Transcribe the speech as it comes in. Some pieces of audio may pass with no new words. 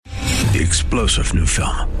The explosive new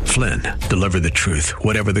film, Flynn, deliver the truth,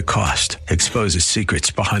 whatever the cost, exposes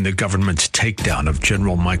secrets behind the government's takedown of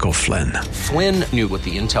General Michael Flynn. Flynn knew what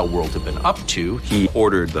the intel world had been up to. He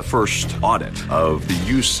ordered the first audit of the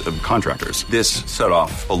use of contractors. This set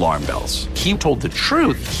off alarm bells. He told the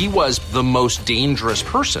truth. He was the most dangerous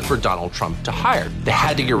person for Donald Trump to hire. They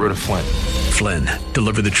had to get rid of Flynn. Flynn,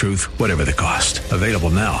 deliver the truth, whatever the cost. Available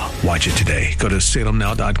now. Watch it today. Go to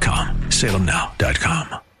salemnow.com.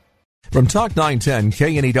 salemnow.com. From Talk 910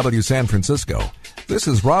 KNEW San Francisco, this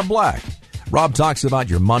is Rob Black. Rob talks about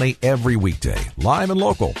your money every weekday, live and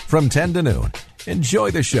local, from 10 to noon.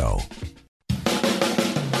 Enjoy the show.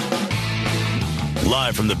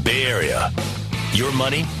 Live from the Bay Area, your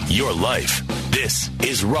money, your life. This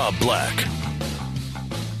is Rob Black.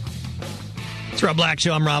 It's Rob Black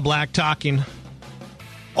Show. I'm Rob Black, talking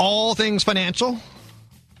all things financial.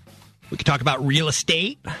 We can talk about real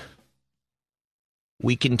estate.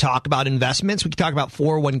 We can talk about investments. We can talk about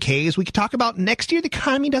 401ks. We can talk about next year the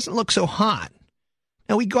economy doesn't look so hot.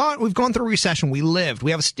 Now, we've gone through a recession. We lived. We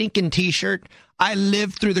have a stinking T-shirt. I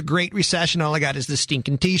lived through the Great Recession. All I got is this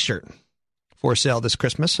stinking T-shirt. For sale this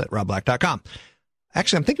Christmas at robblack.com.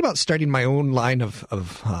 Actually, I'm thinking about starting my own line of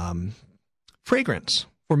fragrance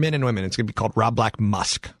for men and women. It's going to be called Rob Black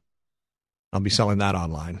Musk. I'll be selling that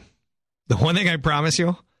online. The one thing I promise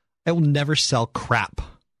you, I will never sell crap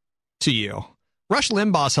to you. Rush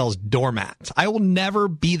Limbaugh sells doormats. I will never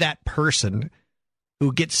be that person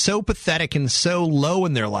who gets so pathetic and so low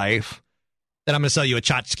in their life that I'm going to sell you a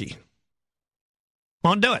tchotchke.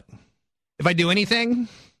 Won't do it. If I do anything,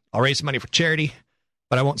 I'll raise some money for charity,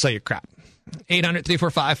 but I won't sell you crap.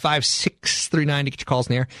 800-345-5639 to get your calls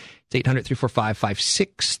in the air. It's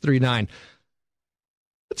 800-345-5639.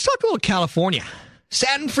 Let's talk a little California.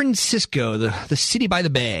 San Francisco, the city by the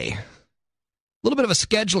bay. A little bit of a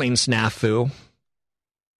scheduling snafu.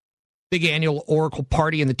 Big annual Oracle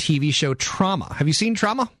party in the TV show Trauma. Have you seen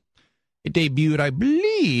Trauma? It debuted, I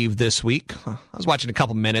believe, this week. I was watching a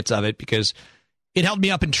couple minutes of it because it held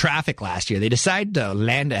me up in traffic last year. They decided to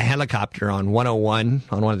land a helicopter on 101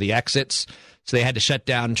 on one of the exits, so they had to shut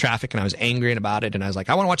down traffic, and I was angry about it, and I was like,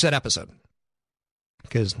 I want to watch that episode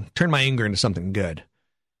because turn my anger into something good.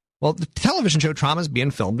 Well, the television show Trauma is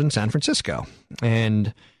being filmed in San Francisco,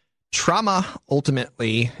 and Trauma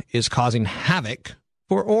ultimately is causing havoc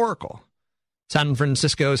for Oracle. San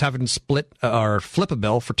Francisco is having to flip a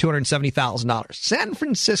bill for $270,000. San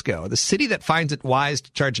Francisco, the city that finds it wise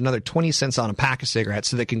to charge another 20 cents on a pack of cigarettes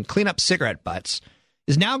so they can clean up cigarette butts,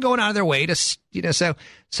 is now going out of their way to, say,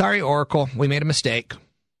 sorry, Oracle, we made a mistake.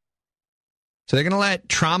 So they're going to let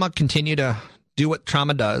Trauma continue to do what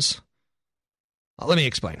Trauma does. Let me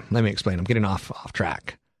explain. I'm getting off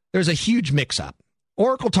track. There's a huge mix-up.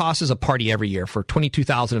 Oracle tosses a party every year for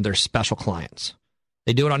 22,000 of their special clients.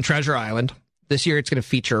 They do it on Treasure Island. This year, it's going to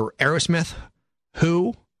feature Aerosmith,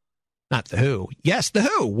 Who, not The Who, yes, The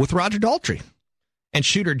Who, with Roger Daltrey, and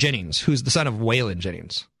Shooter Jennings, who's the son of Waylon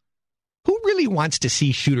Jennings. Who really wants to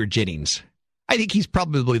see Shooter Jennings? I think he's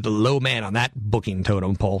probably the low man on that booking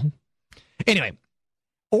totem pole. Anyway,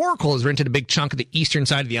 Oracle has rented a big chunk of the eastern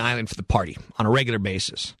side of the island for the party on a regular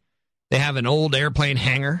basis. They have an old airplane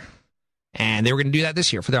hangar, and they were going to do that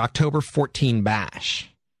this year for their October 14 bash.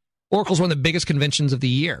 Oracle's one of the biggest conventions of the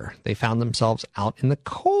year. They found themselves out in the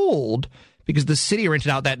cold because the city rented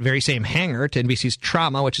out that very same hangar to NBC's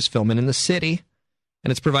Trauma, which is filming in the city.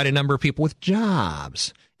 And it's provided a number of people with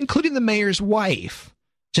jobs, including the mayor's wife,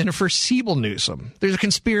 Jennifer Siebel Newsom. There's a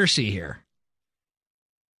conspiracy here.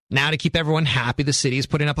 Now, to keep everyone happy, the city is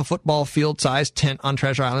putting up a football field-sized tent on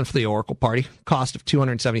Treasure Island for the Oracle party, cost of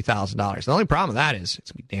 $270,000. The only problem with that is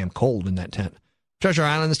it's going to be damn cold in that tent. Treasure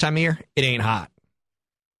Island this time of year, it ain't hot.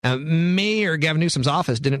 Now, Mayor Gavin Newsom's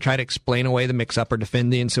office didn't try to explain away the mix-up or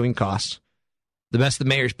defend the ensuing costs. The best the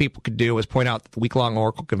mayor's people could do was point out that the week-long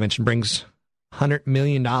Oracle convention brings $100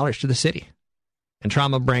 million to the city, and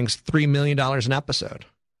Trauma brings $3 million an episode.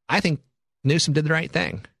 I think Newsom did the right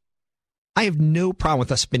thing. I have no problem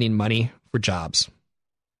with us spending money for jobs.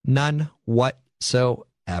 None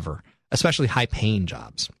whatsoever, especially high-paying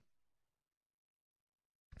jobs.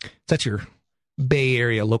 That's your Bay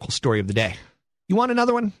Area local story of the day. You want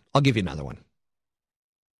another one? I'll give you another one.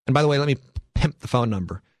 And by the way, let me pimp the phone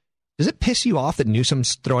number. Does it piss you off that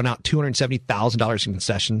Newsom's throwing out $270,000 in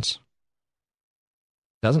concessions?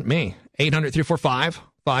 Doesn't me.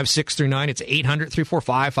 800-345-5639. It's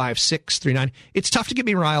 800-345-5639. It's tough to get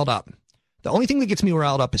me riled up. The only thing that gets me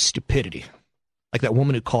riled up is stupidity. Like that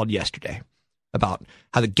woman who called yesterday about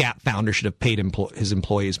how the Gap founder should have paid his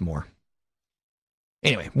employees more.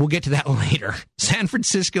 Anyway, we'll get to that later. San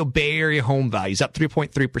Francisco Bay Area home values up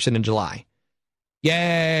 3.3% in July.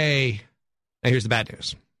 Yay! Now here's the bad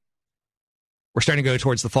news. We're starting to go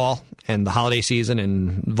towards the fall and the holiday season,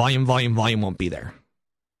 and volume won't be there.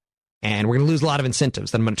 And we're going to lose a lot of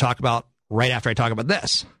incentives that I'm going to talk about right after I talk about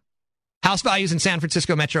this. House values in San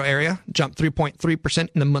Francisco metro area jumped 3.3%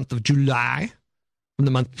 in the month of July from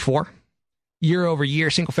the month before. Year over year,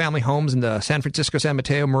 single-family homes in the San Francisco, San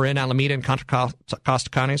Mateo, Marin, Alameda, and Contra Costa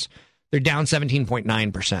counties, they're down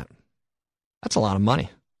 17.9%. That's a lot of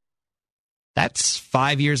money. That's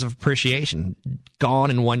 5 years of appreciation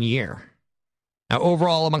gone in 1 year. Now,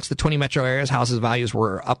 overall, amongst the 20 metro areas, houses values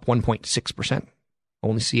were up 1.6%.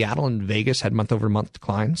 Only Seattle and Vegas had month-over-month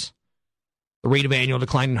declines. The rate of annual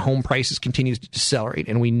decline in home prices continues to decelerate,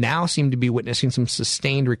 and we now seem to be witnessing some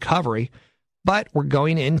sustained recovery, but we're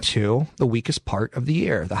going into the weakest part of the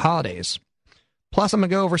year, the holidays. Plus, I'm going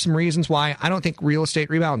to go over some reasons why I don't think real estate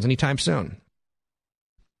rebounds anytime soon.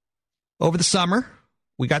 Over the summer,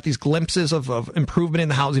 we got these glimpses of improvement in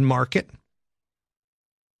the housing market.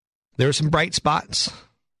 There are some bright spots.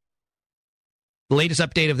 The latest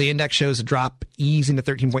update of the index shows a drop easing to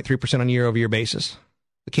 13.3% on a year-over-year basis.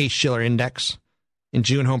 The Case-Shiller Index. In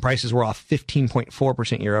June, home prices were off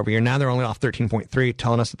 15.4% year-over-year. Now they're only off 13.3%,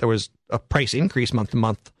 telling us that there was a price increase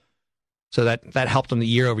month-to-month. So that helped on the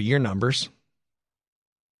year-over-year numbers.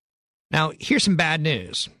 Now, here's some bad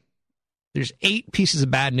news. There's 8 pieces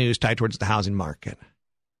of bad news tied towards the housing market.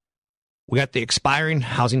 We got the expiring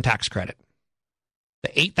housing tax credit. The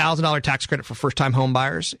 $8,000 tax credit for first-time home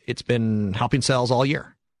buyers, it's been helping sales all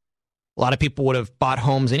year. A lot of people would have bought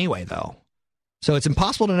homes anyway, though. So it's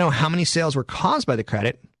impossible to know how many sales were caused by the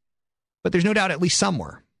credit, but there's no doubt at least some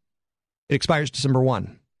were. It expires December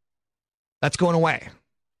 1. That's going away.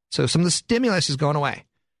 So some of the stimulus is going away.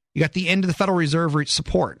 You got the end of the Federal Reserve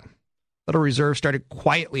support. Federal Reserve started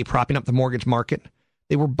quietly propping up the mortgage market.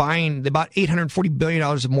 They bought $840 billion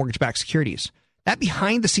of mortgage-backed securities. That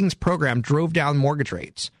behind-the-scenes program drove down mortgage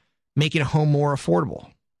rates, making a home more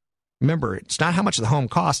affordable. Remember, it's not how much the home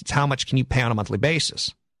costs, it's how much can you pay on a monthly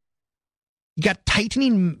basis. You got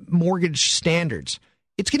tightening mortgage standards.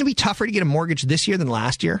 It's going to be tougher to get a mortgage this year than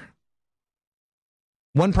last year.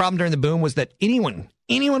 One problem during the boom was that anyone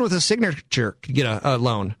with a signature could get a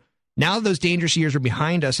loan. Now those dangerous years are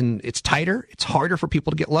behind us and it's tighter, it's harder for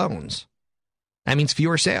people to get loans. That means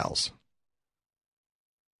fewer sales.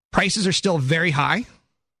 Prices are still very high.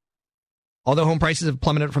 Although home prices have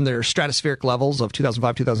plummeted from their stratospheric levels of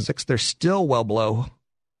 2005, 2006, they're still well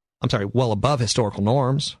above historical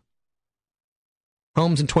norms.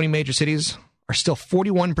 Homes in 20 major cities are still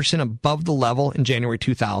 41% above the level in January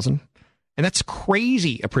 2000. And that's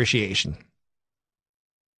crazy appreciation.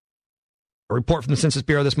 A report from the Census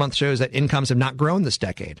Bureau this month shows that incomes have not grown this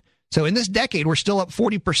decade. So in this decade, we're still up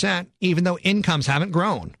 40%, even though incomes haven't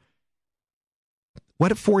grown.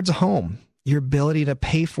 What affords a home? Your ability to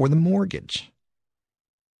pay for the mortgage.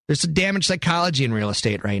 There's a damaged psychology in real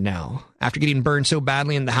estate right now. After getting burned so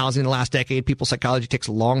badly in the housing in the last decade, people's psychology takes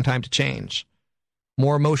a long time to change.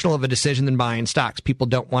 More emotional of a decision than buying stocks. People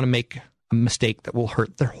don't want to make a mistake that will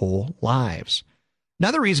hurt their whole lives.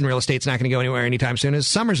 Another reason real estate's not going to go anywhere anytime soon is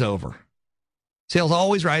summer's over. Sales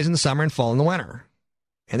always rise in the summer and fall in the winter.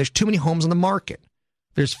 And there's too many homes on the market.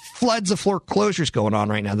 There's floods of foreclosures going on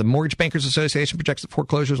right now. The Mortgage Bankers Association projects that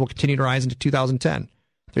foreclosures will continue to rise into 2010.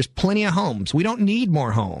 There's plenty of homes. We don't need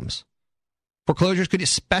more homes. Foreclosures could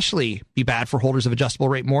especially be bad for holders of adjustable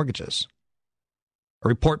rate mortgages. A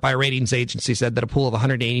report by a ratings agency said that a pool of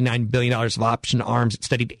 $189 billion of option arms it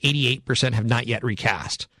studied 88% have not yet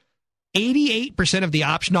recast. 88% of the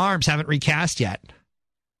option arms haven't recast yet.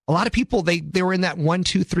 A lot of people, they were in that 1,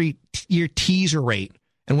 2, 3 year teaser rate.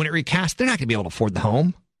 And when it recast, they're not going to be able to afford the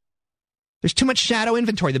home. There's too much shadow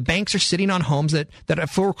inventory. The banks are sitting on homes that have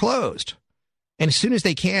foreclosed. And as soon as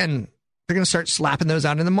they can, they're going to start slapping those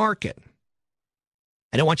out in the market.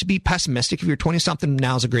 I don't want you to be pessimistic. If you're 20-something,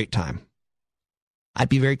 now's a great time. I'd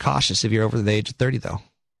be very cautious if you're over the age of 30, though.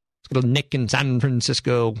 Let's go to Nick in San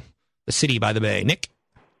Francisco, the city by the bay. Nick?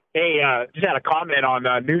 Hey, just had a comment on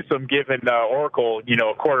Newsom giving Oracle,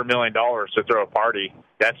 $250,000 to throw a party.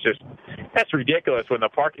 That's ridiculous. When the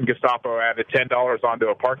parking Gestapo added $10 onto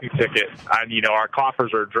a parking ticket, and our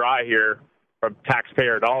coffers are dry here from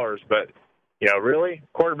taxpayer dollars. But really,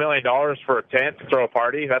 $250,000 for a tent to throw a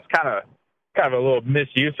party? That's kind of a little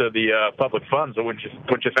misuse of the public funds. Wouldn't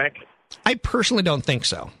you think? I personally don't think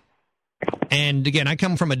so. And again, I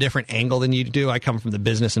come from a different angle than you do. I come from the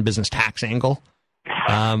business and business tax angle.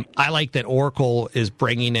 I like that Oracle is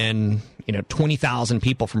bringing in, 20,000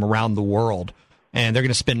 people from around the world, and they're going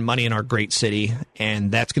to spend money in our great city,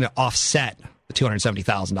 and that's going to offset the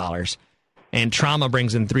 $270,000. And Trauma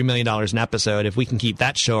brings in $3 million an episode. If we can keep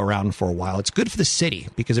that show around for a while, it's good for the city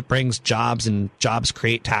because it brings jobs, and jobs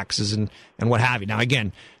create taxes and what have you. Now,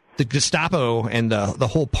 again, the Gestapo and the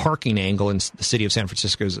whole parking angle in the city of San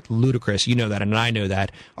Francisco is ludicrous. You know that, and I know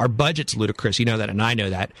that. Our budget's ludicrous. You know that, and I know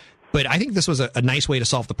that. But I think this was a nice way to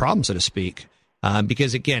solve the problem, so to speak,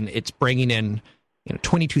 because, again, it's bringing in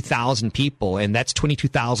 22,000 people, and that's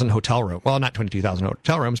 22,000 hotel rooms. Well, not 22,000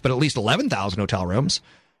 hotel rooms, but at least 11,000 hotel rooms.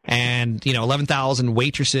 And 11,000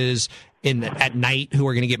 waitresses at night who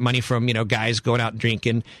are going to get money from guys going out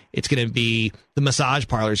drinking. It's going to be the massage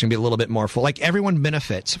parlors going to be a little bit more full. Like, everyone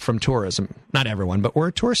benefits from tourism. Not everyone, but we're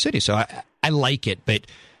a tourist city, so I like it. But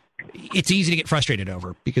it's easy to get frustrated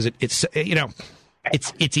over because it's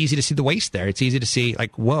easy to see the waste there. It's easy to see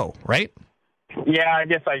whoa, right? Yeah, I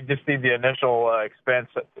guess I just see the initial expense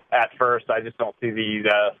at first. I just don't see you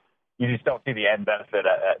just don't see the end benefit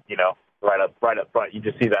at right up front. You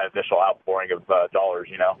just see that initial outpouring of dollars,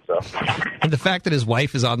 So, and the fact that his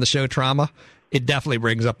wife is on the show, Trauma, it definitely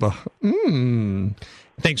brings up a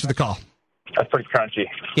Thanks for the call. That's pretty crunchy.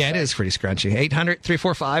 Yeah, it is pretty scrunchy.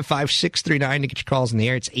 800-345-5639 to get your calls in the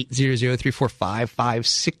air. It's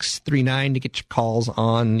 800-345-5639 to get your calls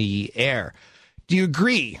on the air. Do you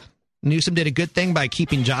agree Newsom did a good thing by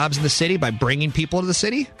keeping jobs in the city, by bringing people to the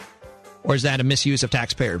city? Or is that a misuse of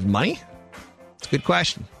taxpayer money? It's a good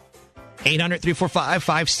question.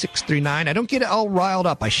 800-345-5639. I don't get it all riled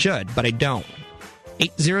up. I should, but I don't.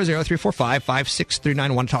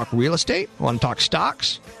 800-345-5639. Want to talk real estate? Want to talk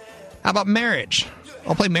stocks? How about marriage?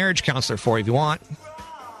 I'll play marriage counselor for you if you want.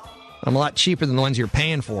 I'm a lot cheaper than the ones you're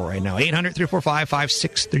paying for right now.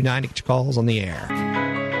 800-345-5639 to get your calls on the air.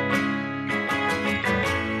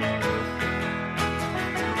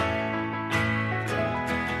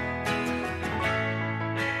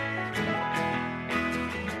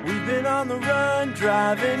 We've been on the run,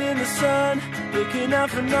 driving in the sun, looking out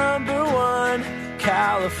for number one.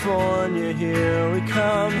 California, here we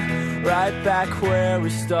come, right back where we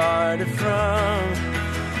started from.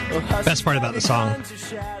 Best part about the song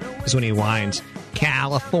is when he whines,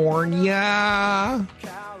 California.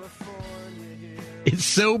 It's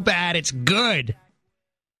so bad, it's good.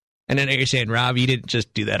 And then you're saying, Rob, you didn't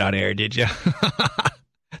just do that on air, did you?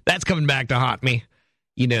 That's coming back to haunt me.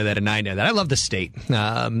 You know that, and I know that. I love the state.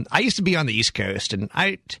 I used to be on the East Coast, and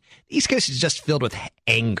the East Coast is just filled with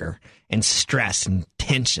anger and stress and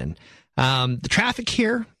tension. The traffic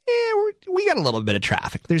here, we got a little bit of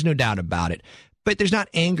traffic. There's no doubt about it. But there's not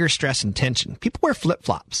anger, stress, and tension. People wear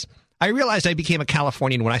flip-flops. I realized I became a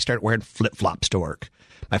Californian when I started wearing flip-flops to work.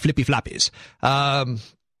 My flippy floppies. I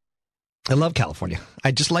love California.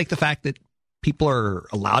 I just like the fact that people are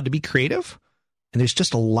allowed to be creative, and there's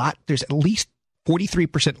just a lot. There's at least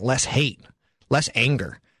 43% less hate, less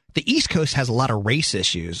anger. The East Coast has a lot of race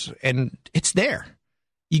issues, and it's there.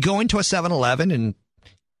 You go into a 7-Eleven, and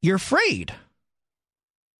you're afraid.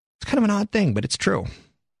 It's kind of an odd thing, but it's true.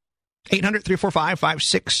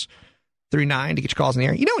 800-345-5639 to get your calls in the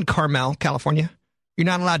air. You know, in Carmel, California, you're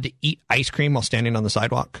not allowed to eat ice cream while standing on the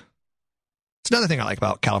sidewalk. It's another thing I like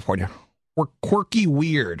about California. We're quirky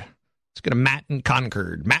weird. Let's go to Matt in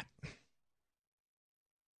Concord. Matt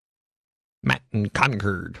in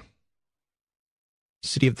Concord.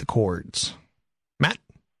 City of the Cords. Matt?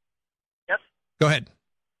 Yes? Go ahead.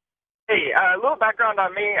 Hey, a little background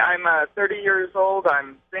on me. I'm 30 years old.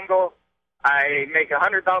 I'm single. I make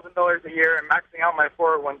 $100,000 a year. I'm maxing out my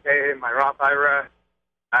 401k and my Roth IRA.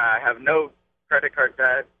 I have no credit card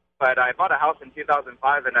debt. But I bought a house in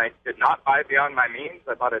 2005, and I did not buy beyond my means.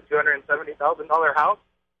 I bought a $270,000 house,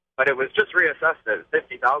 but it was just reassessed at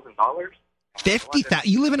 $50,000. $50,000?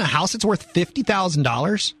 You live in a house that's worth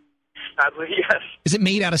 $50,000? Sadly, yes. Is it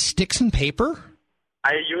made out of sticks and paper?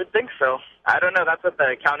 You would think so. I don't know. That's what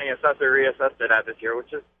the county assessor reassessed it at this year,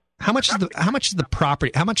 which is how much is the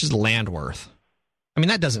property? How much is the land worth? I mean,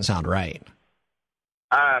 that doesn't sound right.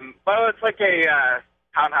 Well, it's like a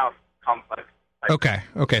townhouse complex. Okay.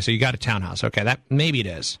 So you got a townhouse. Okay, that maybe it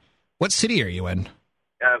is. What city are you in?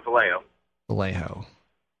 Vallejo. Vallejo,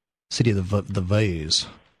 city of the V's.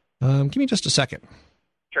 Give me just a second.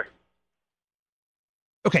 Sure.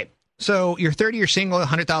 Okay, so you're 30, you're single,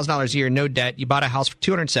 $100,000 a year, no debt. You bought a house for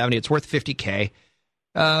 $270,000. It's worth $50,000.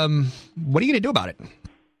 What are you going to do about it?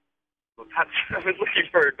 Well, I was looking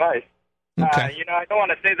for advice. Okay. I don't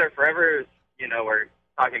want to stay there forever. We're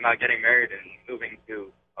talking about getting married and moving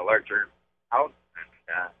to a larger house.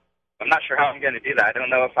 And, I'm not sure how I'm going to do that. I don't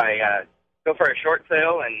know if I go for a short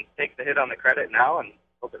sale and take the hit on the credit now and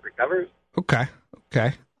hope it recovers. Okay.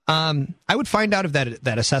 I would find out if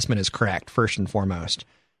that assessment is correct, first and foremost.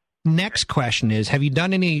 Next question is, have you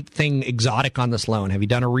done anything exotic on this loan? Have you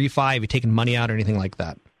done a refi? Have you taken money out or anything like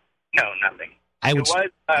that? No, nothing.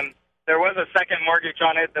 There was a second mortgage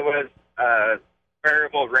on it that was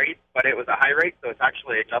variable rate, but it was a high rate, so it's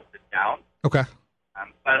actually adjusted down. Okay.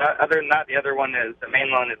 But other than that, the other one is, the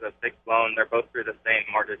main loan is a fixed loan. They're both through the same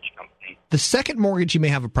mortgage company. The second mortgage you may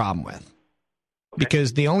have a problem with,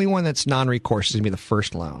 because the only one that's non-recourse is going to be the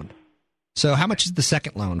first loan. So how much is the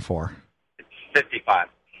second loan for? It's $55,000.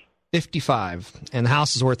 $55,000, and the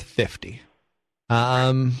house is worth $50,000.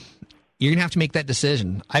 You're going to have to make that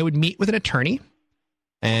decision. I would meet with an attorney,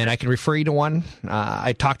 and I can refer you to one.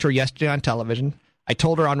 I talked to her yesterday on television. I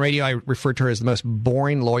told her on radio I referred to her as the most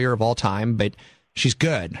boring lawyer of all time, but she's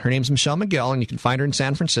good. Her name's Michelle McGill, and you can find her in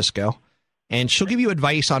San Francisco. And she'll give you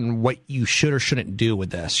advice on what you should or shouldn't do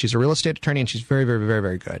with this. She's a real estate attorney, and she's very, very, very,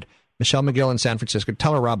 very good. Michelle McGill in San Francisco.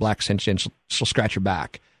 Tell her Rob Black sent you, and she'll scratch your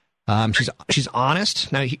back. She's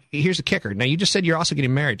honest. Now, here's the kicker. Now, you just said you're also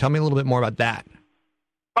getting married. Tell me a little bit more about that.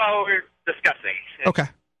 Well, we're discussing. Okay.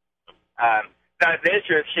 The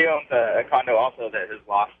issue is she owns a condo also that has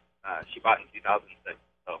lost. She bought in 2006,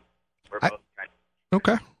 so we're both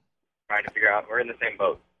trying to figure out. We're in the same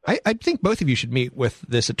boat. So. I think both of you should meet with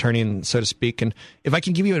this attorney, so to speak. And if I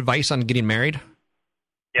can give you advice on getting married,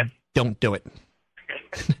 yes, don't do it.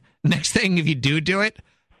 Next thing, if you do it,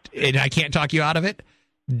 and I can't talk you out of it,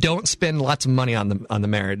 don't spend lots of money on the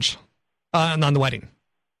marriage, on the wedding.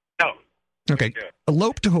 No. Okay.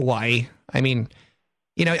 Elope to Hawaii. I mean,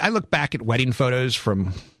 I look back at wedding photos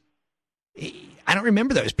from. I don't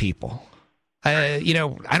remember those people. I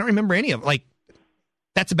don't remember any of them. Like,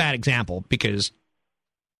 that's a bad example because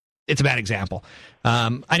it's a bad example.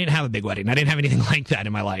 I didn't have a big wedding. I didn't have anything like that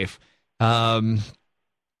in my life.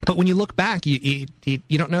 But when you look back, you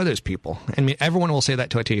don't know those people. I mean, everyone will say that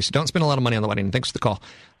to you. So don't spend a lot of money on the wedding. Thanks for the call.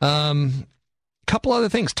 Couple other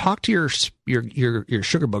things. Talk to your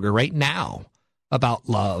sugar booger right now about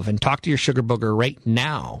love, and talk to your sugar booger right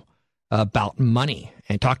now about money,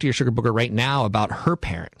 and talk to your sugar booger right now about her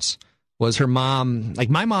parents. Was her mom, like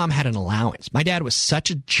my mom had an allowance. My dad was such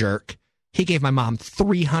a jerk. He gave my mom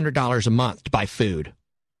 $300 a month to buy food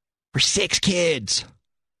for 6 kids.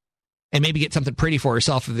 And maybe get something pretty for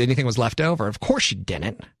herself if anything was left over. Of course she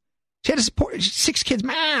didn't. She had to support 6 kids.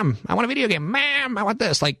 Mom, I want a video game. Mom, I want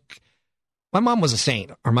this. Like, my mom was a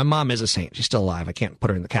saint, or my mom is a saint. She's still alive. I can't put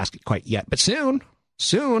her in the casket quite yet, but soon.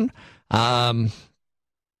 My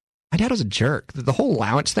dad was a jerk. The whole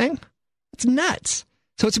allowance thing, it's nuts.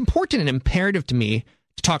 So it's important and imperative to me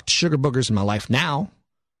to talk to sugar boogers in my life now,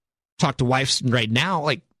 talk to wives right now.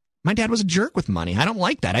 Like, my dad was a jerk with money. I don't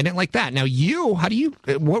like that. I didn't like that. Now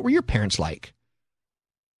what were your parents like?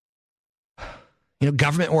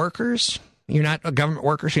 Government workers. You're not a government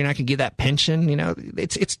worker, so you're not going to get that pension.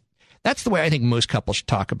 That's the way I think most couples should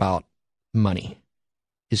talk about money,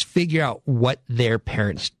 is figure out what their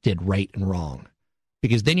parents did right and wrong.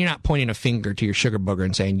 Because then you're not pointing a finger to your sugar booger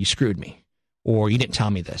and saying, you screwed me, or you didn't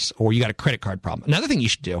tell me this, or you got a credit card problem. Another thing you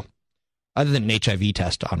should do, other than an HIV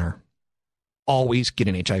test on her, always get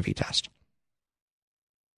an HIV test.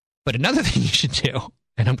 But another thing you should do,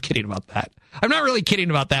 and I'm kidding about that. I'm not really kidding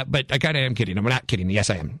about that, but I kind of am kidding. I'm not kidding. Yes,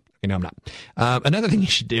 I am. I'm not. Another thing you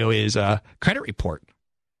should do is a credit report.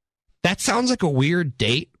 That sounds like a weird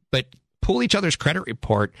date, but pull each other's credit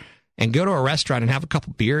report and go to a restaurant and have a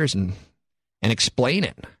couple beers and explain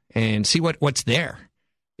it and see what's there.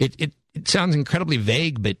 It sounds incredibly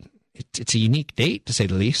vague, but it's a unique date, to say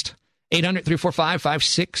the least.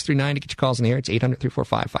 800-345-5639 to get your calls in the air. It's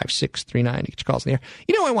 800-345-5639 to get your calls in the air.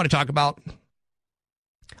 You know what I want to talk about?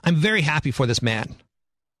 I'm very happy for this man.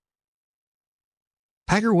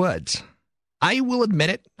 Tiger Woods. I will admit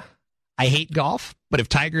it. I hate golf, but if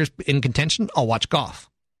Tiger's in contention, I'll watch golf.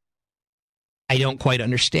 I don't quite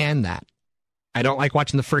understand that. I don't like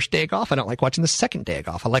watching the first day of golf. I don't like watching the second day of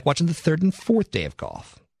golf. I like watching the third and fourth day of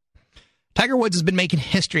golf. Tiger Woods has been making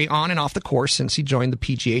history on and off the course since he joined the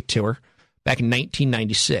PGA Tour back in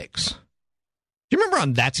 1996. Do you remember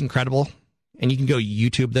on That's Incredible? And you can go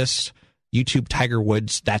YouTube this. YouTube Tiger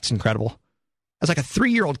Woods, That's Incredible. As like a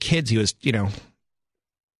 3-year-old kid, he was,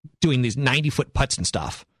 doing these 90-foot putts and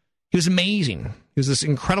stuff. He was amazing. He was this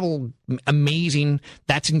incredible, amazing,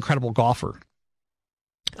 That's Incredible golfer.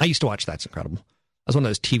 I used to watch That's Incredible. That was one of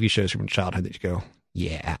those TV shows from childhood that you go,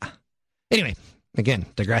 yeah. Anyway. Again,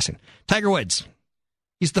 digressing. Tiger Woods.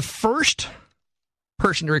 He's the first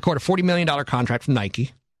person to record a $40 million contract from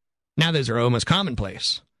Nike. Now those are almost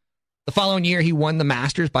commonplace. The following year, he won the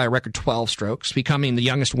Masters by a record 12 strokes, becoming the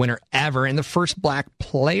youngest winner ever and the first black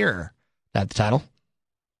player to have the title.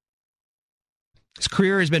 His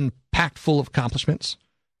career has been packed full of accomplishments.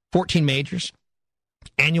 14 majors,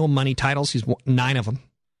 Annual money titles, he's 9 of them.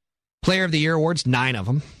 Player of the Year awards, 9 of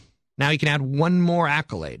them. Now he can add one more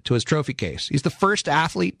accolade to his trophy case. He's the first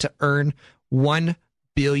athlete to earn $1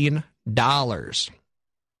 billion.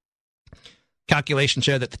 Calculations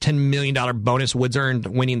show that the $10 million bonus Woods earned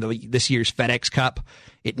winning this year's FedEx Cup,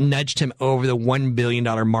 it nudged him over the $1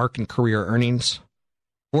 billion mark in career earnings.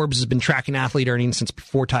 Forbes has been tracking athlete earnings since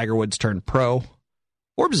before Tiger Woods turned pro.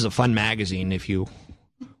 Forbes is a fun magazine if you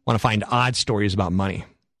want to find odd stories about money.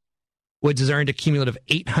 Woods has earned a cumulative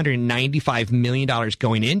 $895 million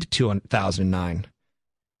going into 2009.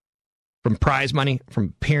 From prize money, from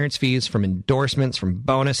appearance fees, from endorsements, from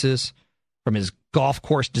bonuses, from his golf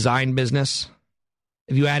course design business.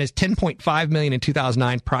 If you add his $10.5 million in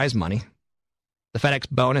 2009 prize money, the FedEx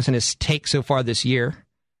bonus, and his take so far this year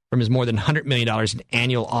from his more than $100 million in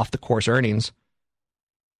annual off-the-course earnings,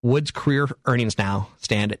 Woods' career earnings now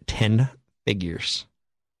stand at 10 figures.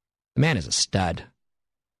 The man is a stud.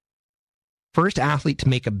 First athlete to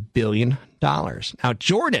make $1 billion. Now,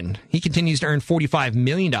 Jordan, he continues to earn $45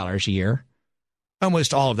 million a year.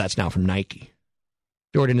 Almost all of that's now from Nike.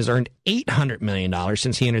 Jordan has earned $800 million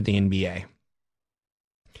since he entered the NBA.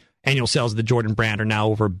 Annual sales of the Jordan brand are now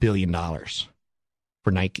over $1 billion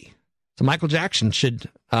for Nike. So Michael Jordan,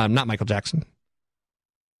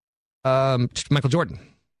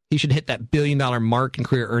 he should hit that $1 billion mark in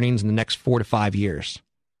career earnings in the next 4 to 5 years.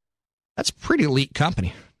 That's a pretty elite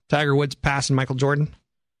company. Tiger Woods passing Michael Jordan.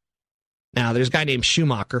 Now, there's a guy named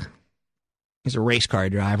Schumacher. He's a race car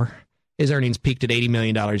driver. His earnings peaked at $80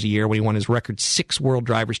 million a year when he won his record 6th World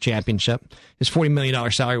Drivers' Championship. His $40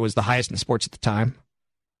 million salary was the highest in sports at the time.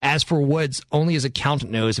 As for Woods, only his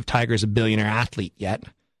accountant knows if Tiger is a billionaire athlete yet.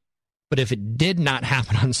 But if it did not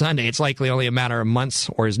happen on Sunday, it's likely only a matter of months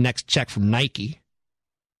or his next check from Nike.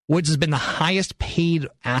 Woods has been the highest paid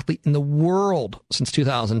athlete in the world since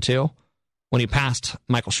 2002. When he passed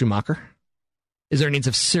Michael Schumacher. His earnings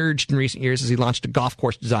have surged in recent years as he launched a golf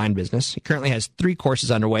course design business. He currently has 3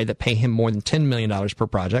 courses underway that pay him more than $10 million per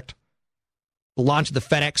project. The launch of the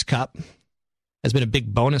FedEx Cup has been a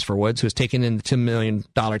big bonus for Woods, who has taken in the $10 million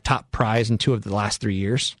top prize in 2 of the last 3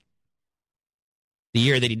 years. The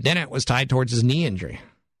year that he didn't was tied towards his knee injury.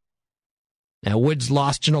 Now, Woods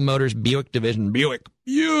lost General Motors' Buick division. Buick!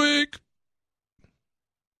 He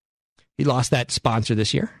lost that sponsor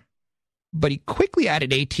this year. But he quickly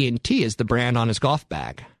added AT&T as the brand on his golf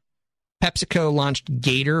bag. PepsiCo launched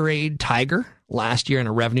Gatorade Tiger last year in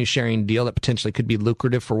a revenue-sharing deal that potentially could be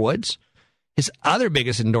lucrative for Woods. His other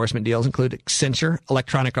biggest endorsement deals include Accenture,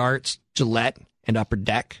 Electronic Arts, Gillette, and Upper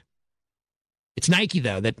Deck. It's Nike,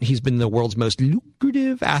 though, that he's been the world's most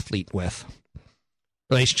lucrative athlete with.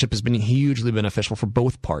 The relationship has been hugely beneficial for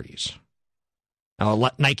both parties.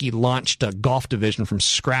 Now, Nike launched a golf division from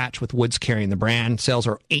scratch with Woods carrying the brand. Sales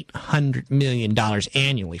are $800 million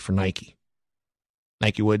annually for Nike.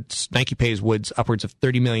 Nike pays Woods upwards of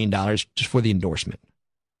 $30 million just for the endorsement.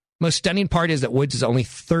 Most stunning part is that Woods is only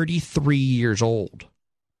 33 years old.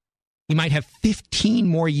 He might have 15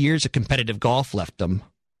 more years of competitive golf left him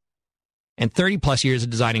and 30-plus years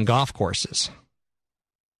of designing golf courses.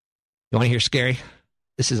 You want to hear scary?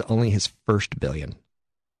 This is only his first billion. A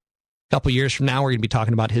couple years from now, we're going to be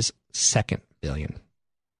talking about his second billion.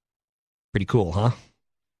 Pretty cool, huh?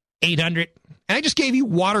 800. And I just gave you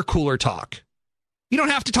water cooler talk. You don't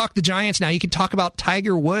have to talk the Giants now. You can talk about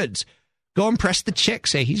Tiger Woods. Go impress the chick.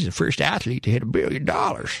 Say he's the first athlete to hit $1 billion.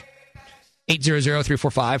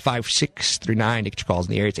 800-345-5639 to get your calls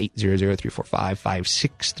in the air. It's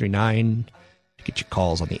 800-345-5639 to get your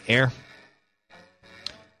calls on the air.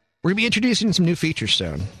 We're going to be introducing some new features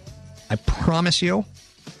soon. I promise you'll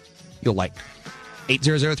like.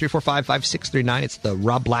 800-345-5639. It's the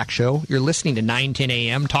Rob Black Show. You're listening to 910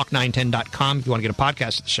 AM, talk910.com if you want to get a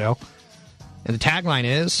podcast of the show. And the tagline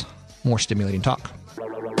is, more stimulating talk.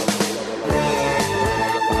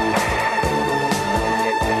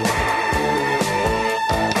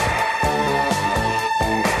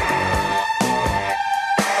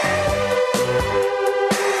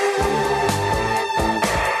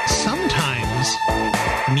 Sometimes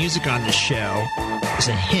music on the show is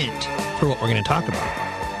a hint for what we're going to talk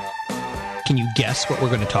about. Can you guess what we're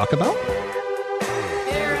going to talk about?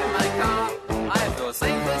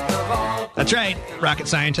 That's right, rocket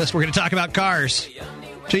scientist. We're going to talk about cars.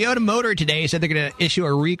 Toyota Motor today said they're going to issue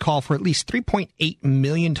a recall for at least 3.8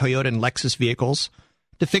 million Toyota and Lexus vehicles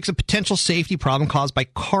to fix a potential safety problem caused by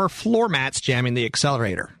car floor mats jamming the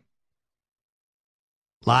accelerator.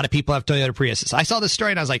 A lot of people have Toyota Priuses. I saw this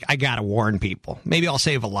story and I was like, I got to warn people. Maybe I'll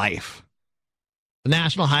save a life. The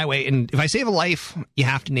National Highway, and if I save a life, you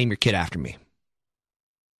have to name your kid after me.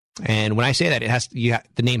 And when I say that,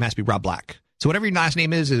 the name has to be Rob Black. So whatever your last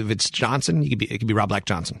name is, if it's Johnson, it could be Rob Black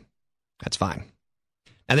Johnson. That's fine.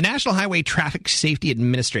 Now, the National Highway Traffic Safety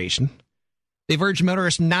Administration, they've urged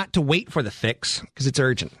motorists not to wait for the fix because it's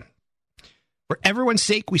urgent. For everyone's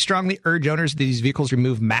sake, we strongly urge owners of these vehicles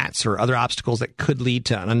remove mats or other obstacles that could lead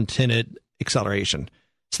to unintended acceleration.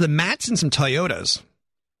 So the mats in some Toyotas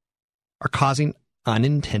are causing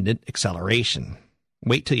unintended acceleration.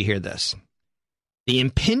 Wait till you hear this. The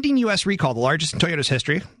impending U.S. recall, the largest in Toyota's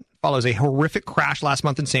history, follows a horrific crash last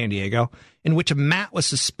month in San Diego in which a mat was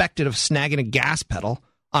suspected of snagging a gas pedal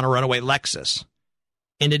on a runaway Lexus,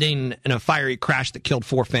 ending in a fiery crash that killed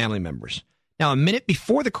 4 family members. Now, a minute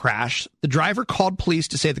before the crash, the driver called police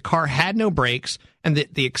to say the car had no brakes and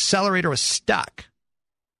that the accelerator was stuck.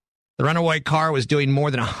 The runaway car was doing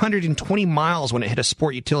more than 120 miles when it hit a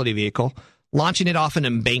sport utility vehicle, launching it off an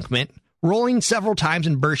embankment, rolling several times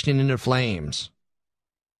and bursting into flames.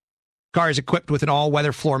 The car is equipped with an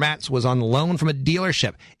all-weather floor mats, was on loan from a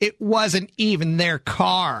dealership. It wasn't even their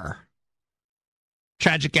car.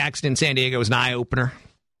 Tragic accident in San Diego was an eye-opener.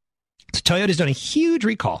 So Toyota's done a huge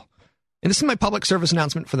recall. And this is my public service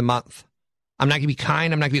announcement for the month. I'm not going to be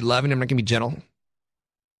kind. I'm not going to be loving. I'm not going to be gentle.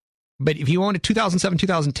 But if you own a 2007,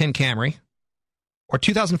 2010 Camry, or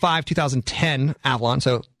 2005, 2010 Avalon,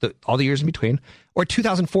 so all the years in between, or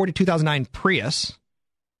 2004 to 2009 Prius,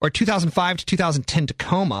 or 2005 to 2010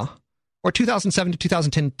 Tacoma, or 2007 to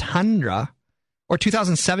 2010 Tundra, or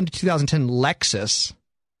 2007 to 2010 Lexus,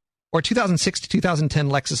 or 2006 to 2010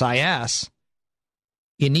 Lexus IS,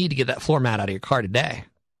 you need to get that floor mat out of your car today.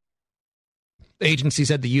 The agency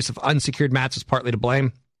said the use of unsecured mats is partly to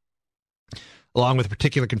blame, along with a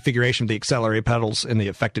particular configuration of the accelerator pedals in the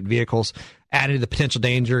affected vehicles, added to the potential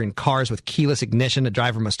danger in cars with keyless ignition. The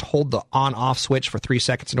driver must hold the on-off switch for 3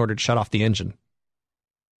 seconds in order to shut off the engine.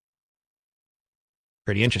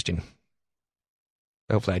 Pretty interesting.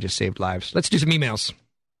 Hopefully I just saved lives. Let's do some emails.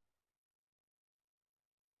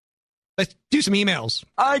 Let's do some emails.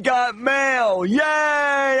 I got mail. Yay!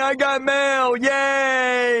 I got mail.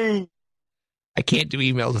 Yay! I can't do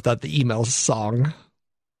emails without the email song.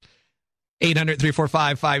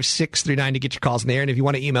 800-345-5639 to get your calls in there. And if you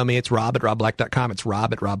want to email me, it's rob@robblack.com. It's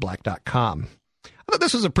rob@robblack.com. I thought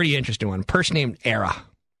this was a pretty interesting one. Person named Ara.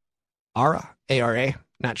 Ara, A-R-A.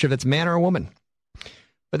 Not sure if that's a man or a woman.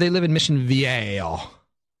 But they live in Mission Viejo.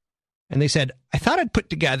 And they said, I thought I'd put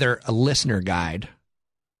together a listener guide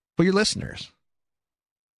for your listeners.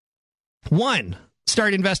 1,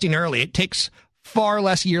 start investing early. It takes far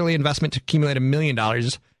less yearly investment to accumulate $1 million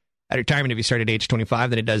at retirement if you start at age 25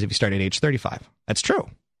 than it does if you start at age 35. That's true.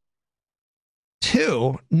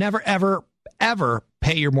 2, never, ever, ever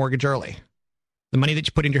pay your mortgage early. The money that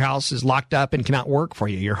you put into your house is locked up and cannot work for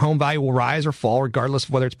you. Your home value will rise or fall regardless of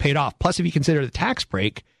whether it's paid off. Plus, if you consider the tax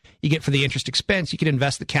break you get for the interest expense, you can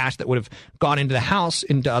invest the cash that would have gone into the house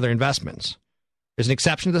into other investments. There's an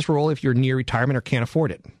exception to this rule if you're near retirement or can't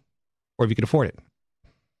afford it, or if you can afford it.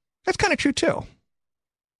 That's kind of true, too.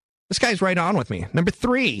 This guy's right on with me. Number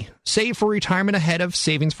 3, save for retirement ahead of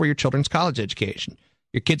savings for your children's college education.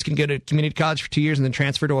 Your kids can go to community college for 2 years and then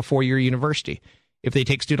transfer to a 4-year university. If they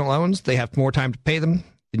take student loans, they have more time to pay them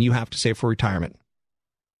than you have to save for retirement.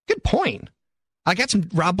 Good point. I got some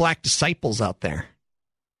Rob Black disciples out there.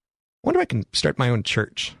 I wonder if I can start my own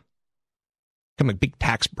church. Become a big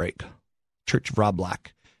tax break. Church of Rob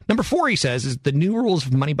Black. Number 4, he says, is The New Rules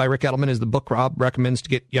of Money by Rick Edelman is the book Rob recommends to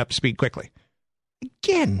get you up to speed quickly.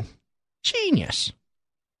 Again, genius.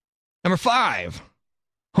 Number 5,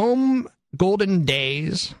 home golden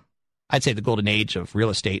days, I'd say the golden age of real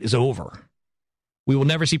estate, is over. We will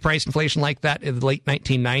never see price inflation like that in the late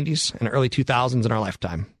 1990s and early 2000s in our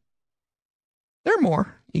lifetime. There are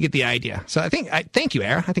more. You get the idea. So thank you,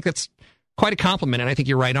 Era. I think that's quite a compliment, and I think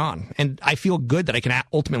you're right on. And I feel good that I can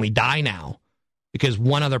ultimately die now because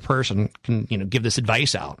one other person can, give this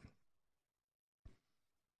advice out.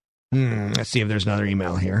 Let's see if there's another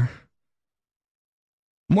email here.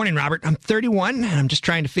 Morning, Robert. I'm 31, and I'm just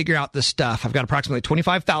trying to figure out this stuff. I've got approximately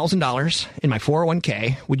 $25,000 in my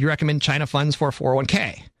 401k. Would you recommend China funds for a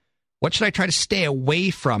 401k? What should I try to stay away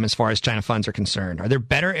from as far as China funds are concerned? Are there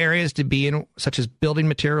better areas to be in, such as building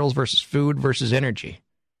materials versus food versus energy?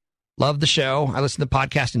 Love the show. I listen to the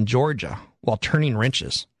podcast in Georgia while turning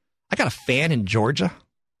wrenches. I got a fan in Georgia?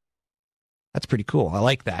 That's pretty cool. I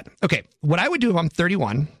like that. Okay, what I would do if I'm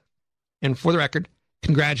 31, and for the record,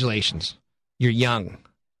 congratulations. You're young.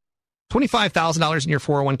 $25,000 in your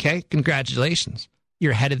 401k, congratulations.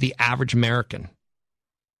 You're ahead of the average American.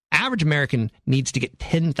 Average American needs to get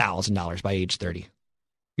 $10,000 by age 30.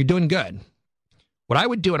 You're doing good. What I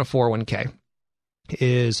would do in a 401k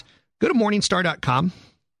is go to Morningstar.com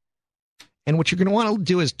And what you're going to want to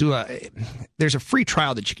do is there's a free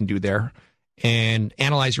trial that you can do there and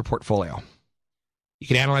analyze your portfolio. You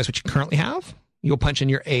can analyze what you currently have. You'll punch in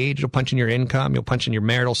your age, you'll punch in your income, you'll punch in your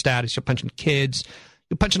marital status, you'll punch in kids,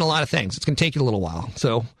 you'll punch in a lot of things. It's going to take you a little while.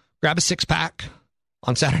 So grab a 6-pack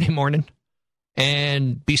on Saturday morning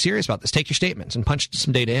and be serious about this. Take your statements and punch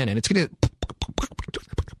some data in, and it's going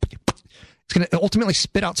to ultimately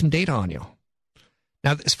spit out some data on you.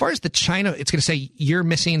 Now, as far as the China, it's going to say you're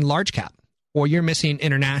missing large cap, or you're missing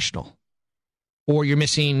international, or you're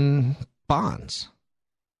missing bonds.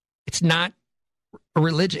 It's not a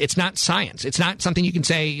religion. It's not science. It's not something you can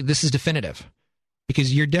say this is definitive,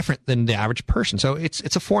 because you're different than the average person. So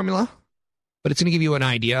it's a formula, but it's going to give you an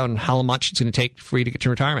idea on how much it's going to take for you to get to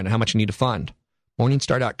retirement and how much you need to fund.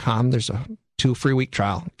 Morningstar.com. There's a 2 free week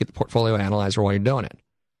trial. Get the portfolio analyzer while you're doing it.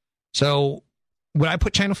 So would I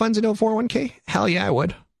put China funds into a 401k? Hell yeah, I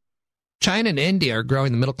would. China and India are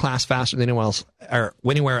growing the middle class faster than anyone else or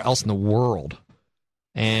anywhere else in the world.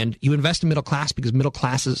 And you invest in middle class because middle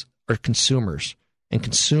classes are consumers, and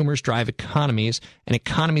consumers drive economies, and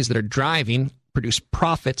economies that are driving produce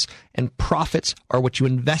profits, and profits are what you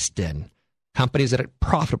invest in. Companies that are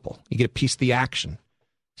profitable, you get a piece of the action.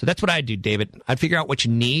 So that's what I'd do, David. I'd figure out what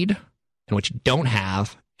you need and what you don't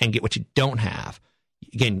have and get what you don't have.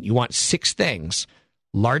 Again, you want 6 things: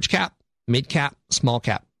 large cap, mid cap, small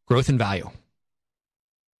cap, growth and value.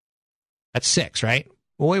 That's 6, right?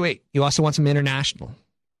 Well, wait. You also want some international.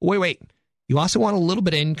 Wait. You also want a little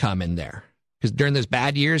bit of income in there, because during those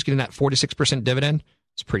bad years, getting that 4 to 6% dividend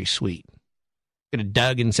is pretty sweet. Go to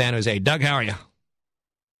Doug in San Jose. Doug, how are you?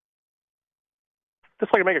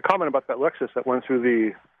 Just like to make a comment about that Lexus that went through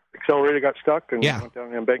the accelerator, got stuck, and went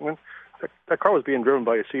down the embankment. That car was being driven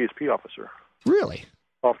by a CHP officer. Really?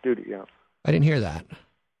 Off duty, yeah. I didn't hear that.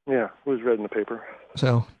 Yeah, it was read in the paper.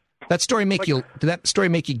 So that story did that story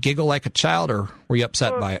make you giggle like a child, or were you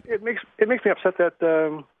upset by it? It makes me upset that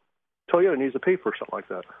Toyota needs to pay for something like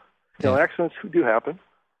that. You know, accidents do happen,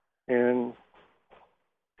 and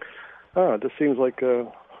it just seems like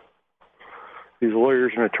these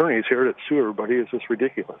lawyers and attorneys here that sue everybody is just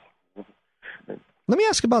ridiculous. Let me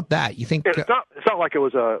ask about that. You think it's not like it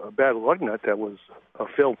was a bad lug nut that was a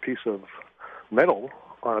failed piece of metal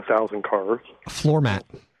on 1,000 cars. A floor mat.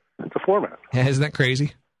 It's a floor mat. Yeah, isn't that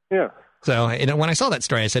crazy? Yeah. So when I saw that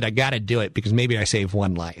story, I said, I got to do it because maybe I save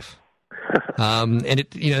one life. And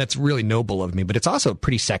it, that's really noble of me, but it's also a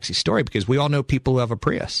pretty sexy story because we all know people who have a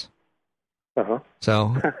Prius. Uh-huh.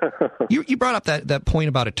 So you brought up that point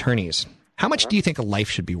about attorneys. How much do you think a life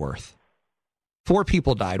should be worth? 4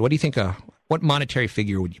 people died. What do you think? What monetary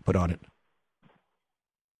figure would you put on it?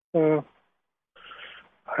 I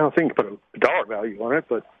don't think you put a dollar value on it,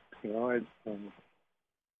 but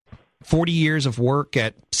 40 years of work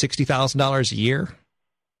at $60,000 a year?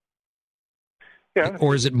 Yeah.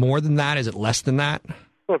 Or is it more than that? Is it less than that?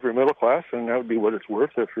 Well, if you're middle class, then that would be what it's worth.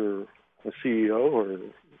 If you're a CEO, or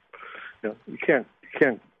you can't.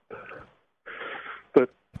 But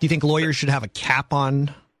do you think lawyers should have a cap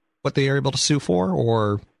on what they are able to sue for,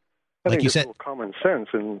 or like you said, common sense,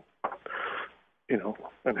 and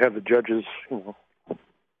and have the judges,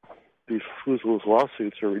 these foozles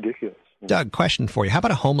lawsuits are ridiculous. Doug, question for you: how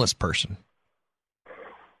about a homeless person?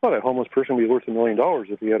 Well, that homeless person would be worth $1 million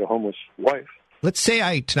if he had a homeless wife. Let's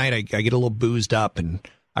say tonight I get a little boozed up and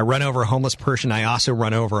I run over a homeless person. I also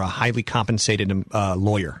run over a highly compensated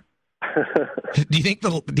lawyer. Do you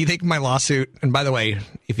think my lawsuit? And by the way,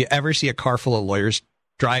 if you ever see a car full of lawyers,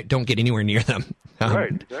 don't get anywhere near them.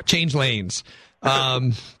 Right. Exactly. Change lanes. But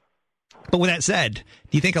with that said,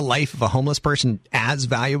 do you think a life of a homeless person as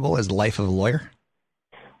valuable as the life of a lawyer?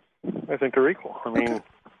 I think they're equal. I mean, it's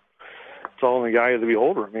all in the eye of the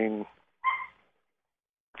beholder. I mean,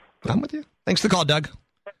 I'm with you. Thanks for the call, Doug.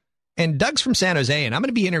 And Doug's from San Jose, and I'm going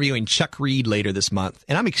to be interviewing Chuck Reed later this month,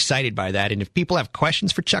 and I'm excited by that. And if people have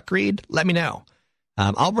questions for Chuck Reed, let me know.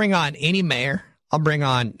 I'll bring on any mayor. I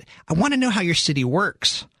want to know how your city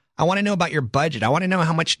works. I want to know about your budget. I want to know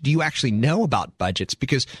how much do you actually know about budgets,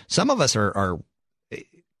 because some of us are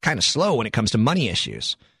kind of slow when it comes to money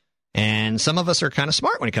issues. And some of us are kind of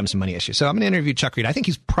smart when it comes to money issues. So I'm going to interview Chuck Reed. I think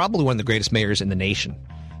he's probably one of the greatest mayors in the nation.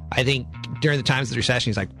 I think during the times of the recession,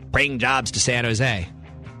 he's like, bring jobs to San Jose.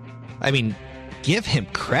 I mean, give him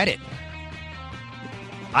credit.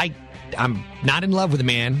 I'm not in love with the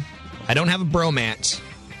man. I don't have a bromance,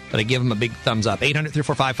 but I give him a big thumbs up.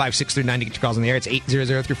 800-345-5639 to get your calls on the air. It's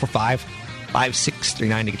 800-345-5639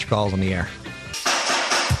 to get your calls on the air.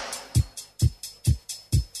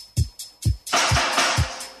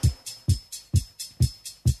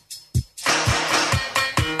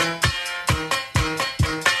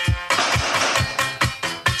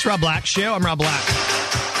 It's Rob Black Show. I'm Rob Black.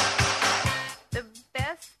 The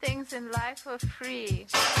best things in life are free.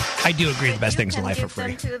 I do agree the best things in life are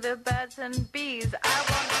free. To the birds and bees. I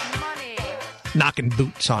want money. Knocking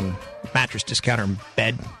boots on mattress discounter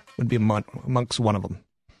bed would be amongst one of them.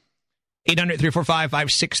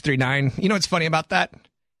 800-345-5639. You know what's funny about that?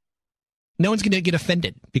 No one's going to get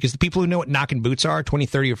offended because the people who know what knocking boots are 20,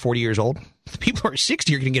 30, or 40 years old, the people who are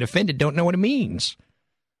 60 are going to get offended, don't know what it means.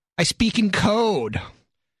 I speak in code.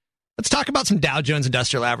 Let's talk about some Dow Jones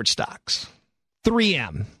Industrial Average stocks.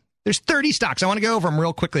 3M. There's 30 stocks. I want to go over them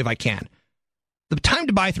real quickly if I can. The time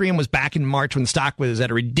to buy 3M was back in March when the stock was at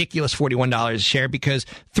a ridiculous $41 a share because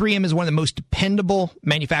 3M is one of the most dependable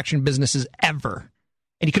manufacturing businesses ever.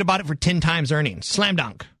 And you could have bought it for 10 times earnings. Slam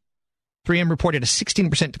dunk. 3M reported a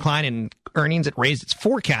 16% decline in earnings. It raised its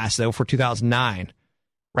forecast, though, for 2009.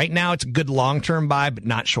 Right now, it's a good long-term buy, but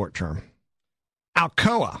not short-term.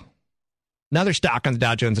 Alcoa, another stock on the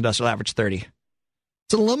Dow Jones Industrial Average 30.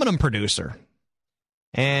 It's an aluminum producer.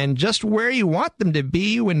 And just where you want them to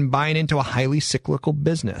be when buying into a highly cyclical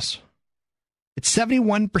business. It's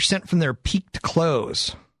 71% from their peak to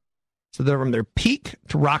close. So they're from their peak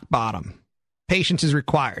to rock bottom. Patience is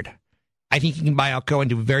required. I think you can buy Alcoa and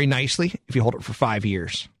do very nicely if you hold it for 5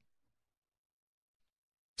 years.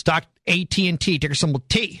 Stock AT&T, ticker symbol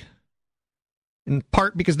T. In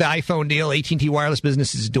part because of the iPhone deal, AT&T wireless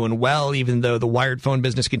business is doing well, even though the wired phone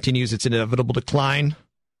business continues its inevitable decline.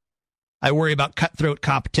 I worry about cutthroat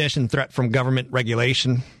competition, threat from government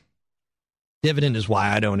regulation. Dividend is why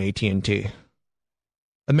I own AT&T.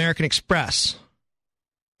 American Express.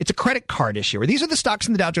 It's a credit card issuer. These are the stocks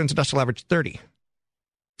in the Dow Jones Industrial Average 30.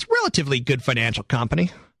 It's a relatively good financial company,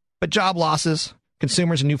 but job losses,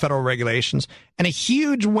 consumers and new federal regulations, and a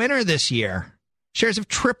huge winner this year. Shares have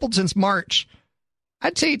tripled since March.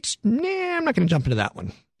 I'd say I'm not going to jump into that one.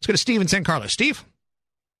 Let's go to Steve in San Carlos. Steve?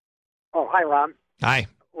 Oh, hi, Rob. Hi.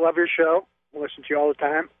 Love your show. Listen to you all the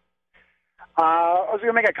time. I was going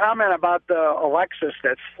to make a comment about the Lexus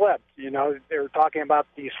that slipped. You know, they were talking about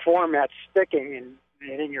these formats sticking and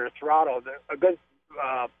hitting your throttle. A good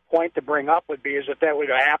point to bring up would be is if that would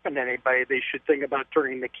have happened to anybody, they should think about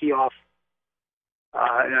turning the key off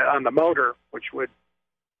on the motor, which would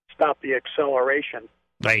stop the acceleration.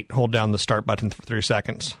 Right. Hold down the start button for 3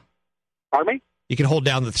 seconds. Pardon me? You can hold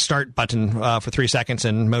down the start button for 3 seconds,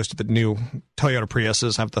 and most of the new Toyota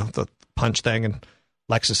Priuses have the punch thing, and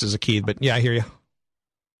Lexus is a key. But, yeah, I hear you.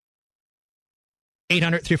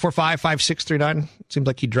 800-345-5639. Seems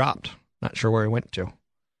like he dropped. Not sure where he went to.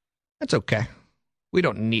 That's okay. We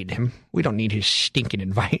don't need him. We don't need his stinking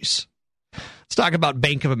advice. Let's talk about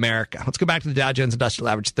Bank of America. Let's go back to the Dow Jones Industrial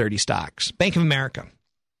Average 30 stocks. Bank of America.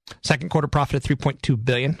 Second quarter profit of $3.2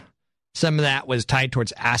 billion. Some of that was tied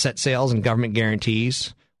towards asset sales and government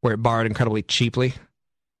guarantees, where it borrowed incredibly cheaply.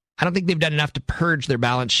 I don't think they've done enough to purge their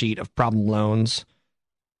balance sheet of problem loans.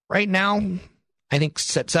 Right now, I think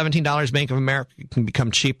at $17, Bank of America can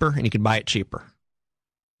become cheaper, and you can buy it cheaper.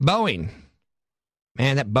 Boeing.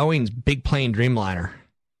 Man, that Boeing's big plane Dreamliner.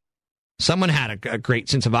 Someone had a great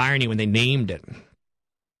sense of irony when they named it.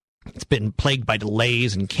 It's been plagued by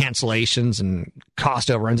delays and cancellations and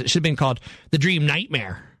cost overruns. It should have been called the Dream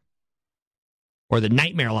Nightmare or the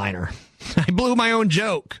Nightmare Liner. I blew my own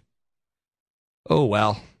joke. Oh,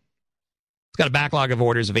 well. It's got a backlog of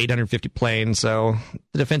orders of 850 planes, so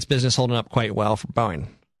the defense business holding up quite well for Boeing.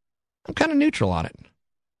 I'm kind of neutral on it.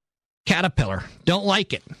 Caterpillar. Don't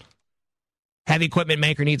like it. Heavy equipment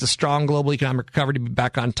maker needs a strong global economic recovery to be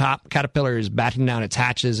back on top. Caterpillar is battening down its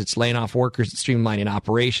hatches. It's laying off workers. It's streamlining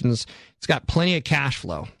operations. It's got plenty of cash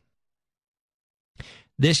flow.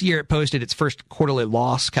 This year, it posted its first quarterly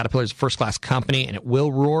loss. Caterpillar is a first-class company, and it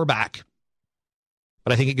will roar back.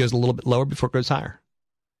 But I think it goes a little bit lower before it goes higher.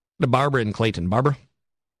 To Barbara in Clayton. Barbara?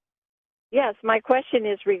 Yes, my question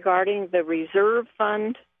is regarding the reserve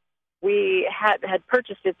fund. We had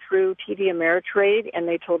purchased it through TD Ameritrade, and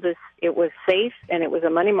they told us it was safe and it was a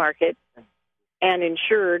money market and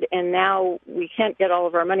insured, and now we can't get all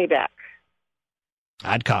of our money back.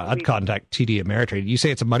 I'd contact TD Ameritrade. You say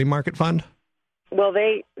it's a money market fund? Well,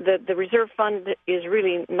 the reserve fund is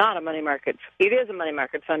really not a money market. It is a money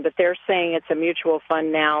market fund, but they're saying it's a mutual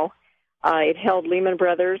fund now. It held Lehman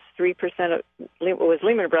Brothers, 3% of it was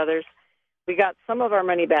Lehman Brothers. We got some of our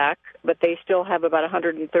money back, but they still have about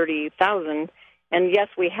 $130,000. And yes,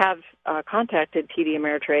 we have contacted TD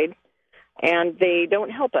Ameritrade, and they don't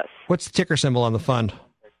help us. What's the ticker symbol on the fund?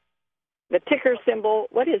 The ticker symbol,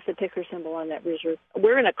 what is the ticker symbol on that reserve?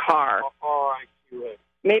 We're in a car. RIQX.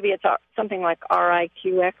 Maybe it's something like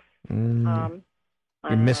RIQX.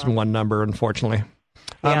 You're missing one number, unfortunately.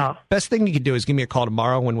 Yeah. Best thing you could do is give me a call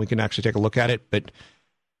tomorrow when we can actually take a look at it. But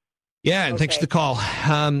Yeah, and thanks for the call.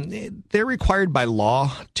 They're required by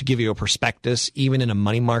law to give you a prospectus, even in a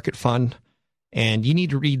money market fund, and you need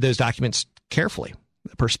to read those documents carefully.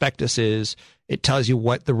 The prospectus it tells you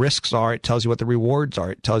what the risks are, it tells you what the rewards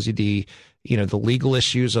are, it tells you the legal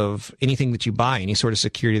issues of anything that you buy, any sort of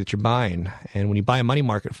security that you're buying. And when you buy a money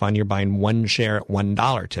market fund, you're buying one share at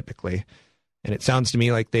 $1 typically. And it sounds to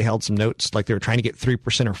me like they held some notes, like they were trying to get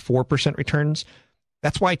 3% or 4% returns.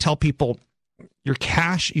 That's why I tell people, your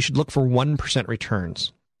cash, you should look for 1%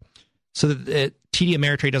 returns so that TD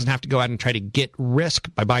Ameritrade doesn't have to go out and try to get risk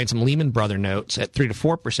by buying some Lehman Brothers notes at 3 to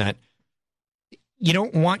 4%. You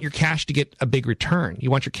don't want your cash to get a big return.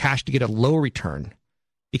 You want your cash to get a low return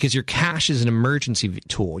because your cash is an emergency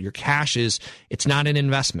tool. Your cash it's not an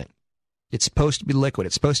investment. It's supposed to be liquid.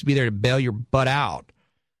 It's supposed to be there to bail your butt out.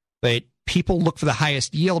 But people look for the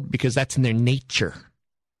highest yield because that's in their nature.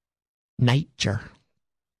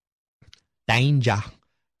 Danger.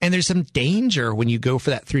 And there's some danger when you go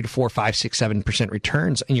for that 3 to 4, 5, 6, 7%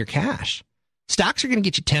 returns in your cash. Stocks are going to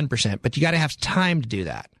get you 10%, but you got to have time to do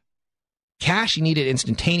that. Cash, you need it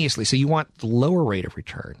instantaneously, so you want the lower rate of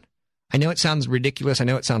return. I know it sounds ridiculous. I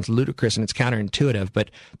know it sounds ludicrous, and it's counterintuitive, but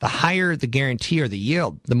the higher the guarantee or the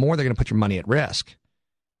yield, the more they're going to put your money at risk.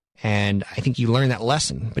 And I think you learn that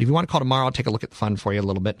lesson. But if you want to call tomorrow, I'll take a look at the fund for you a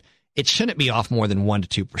little bit. It shouldn't be off more than 1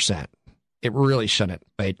 to 2%. It really shouldn't,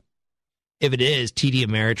 but if it is, TD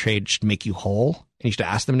Ameritrade should make you whole, and you should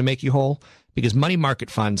ask them to make you whole, because money market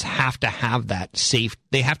funds have to have that safe.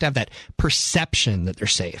 They have to have that perception that they're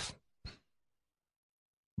safe.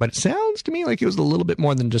 But it sounds to me like it was a little bit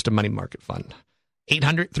more than just a money market fund.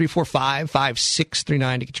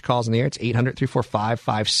 800-345-5639 to get your calls in the air. It's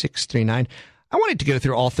 800-345-5639. I wanted to go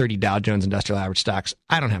through all 30 Dow Jones Industrial Average stocks.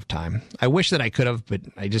 I don't have time. I wish that I could have, but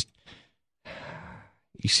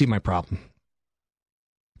you see my problem.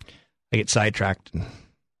 I get sidetracked. And,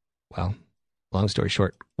 well, long story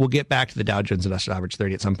short, we'll get back to the Dow Jones Industrial Average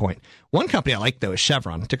 30 at some point. One company I like, though, is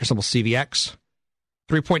Chevron, ticker symbol CVX,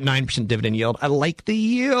 3.9% dividend yield. I like the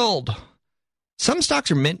yield. Some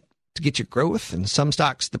stocks are meant to get you growth, and some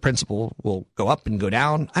stocks, the principal will go up and go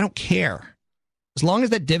down. I don't care. As long as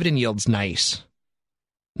that dividend yield's nice.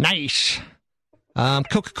 Nice.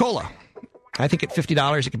 Coca-Cola. I think at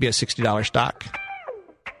 $50, it could be a $60 stock.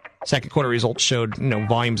 Second quarter results showed,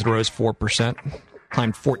 volumes rose 4%,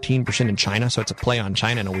 climbed 14% in China, so it's a play on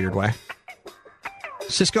China in a weird way.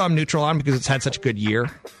 Cisco, I'm neutral on because it's had such a good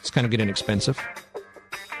year. It's kind of getting expensive.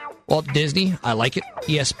 Walt Disney, I like it.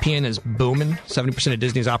 ESPN is booming. 70% of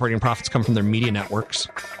Disney's operating profits come from their media networks.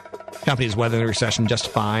 The company is weathering the recession just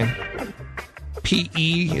fine.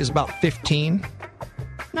 PE is about 15.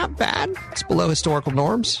 Not bad. It's below historical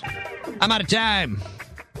norms. I'm out of time.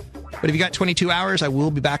 But if you got 22 hours, I will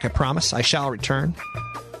be back, I promise. I shall return.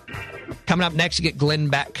 Coming up next, you get Glenn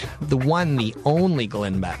Beck, the one, the only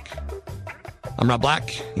Glenn Beck. I'm Rob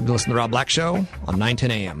Black. You've been listening to The Rob Black Show on 910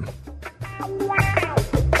 AM.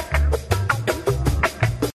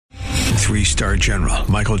 3-star General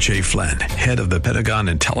Michael J. Flynn, head of the Pentagon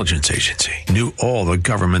Intelligence Agency, knew all the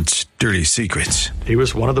government's dirty secrets. He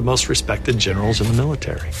was one of the most respected generals in the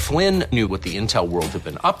military. Flynn knew what the intel world had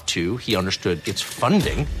been up to. He understood its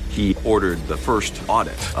funding. He ordered the first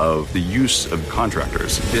audit of the use of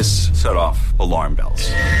contractors. This set off alarm bells.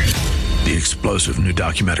 The explosive new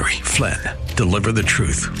documentary, Flynn, Deliver the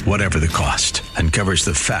Truth, Whatever the Cost, uncovers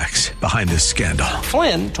the facts behind this scandal.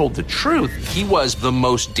 Flynn told the truth. He was the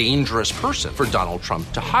most dangerous person for Donald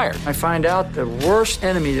Trump to hire. I find out the worst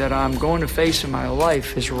enemy that I'm going to face in my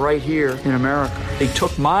life is right here in America. They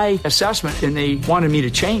took my assessment and they wanted me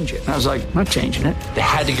to change it. And I was like, I'm not changing it. They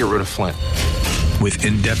had to get rid of Flynn. With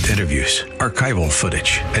in-depth interviews, archival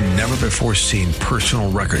footage, and never-before-seen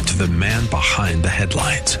personal records of the man behind the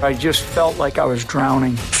headlines. I just felt like I was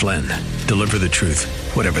drowning. Flynn, Deliver the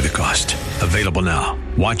Truth, Whatever the Cost. Available now.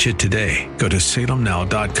 Watch it today. Go to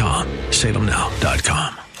salemnow.com.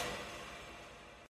 salemnow.com.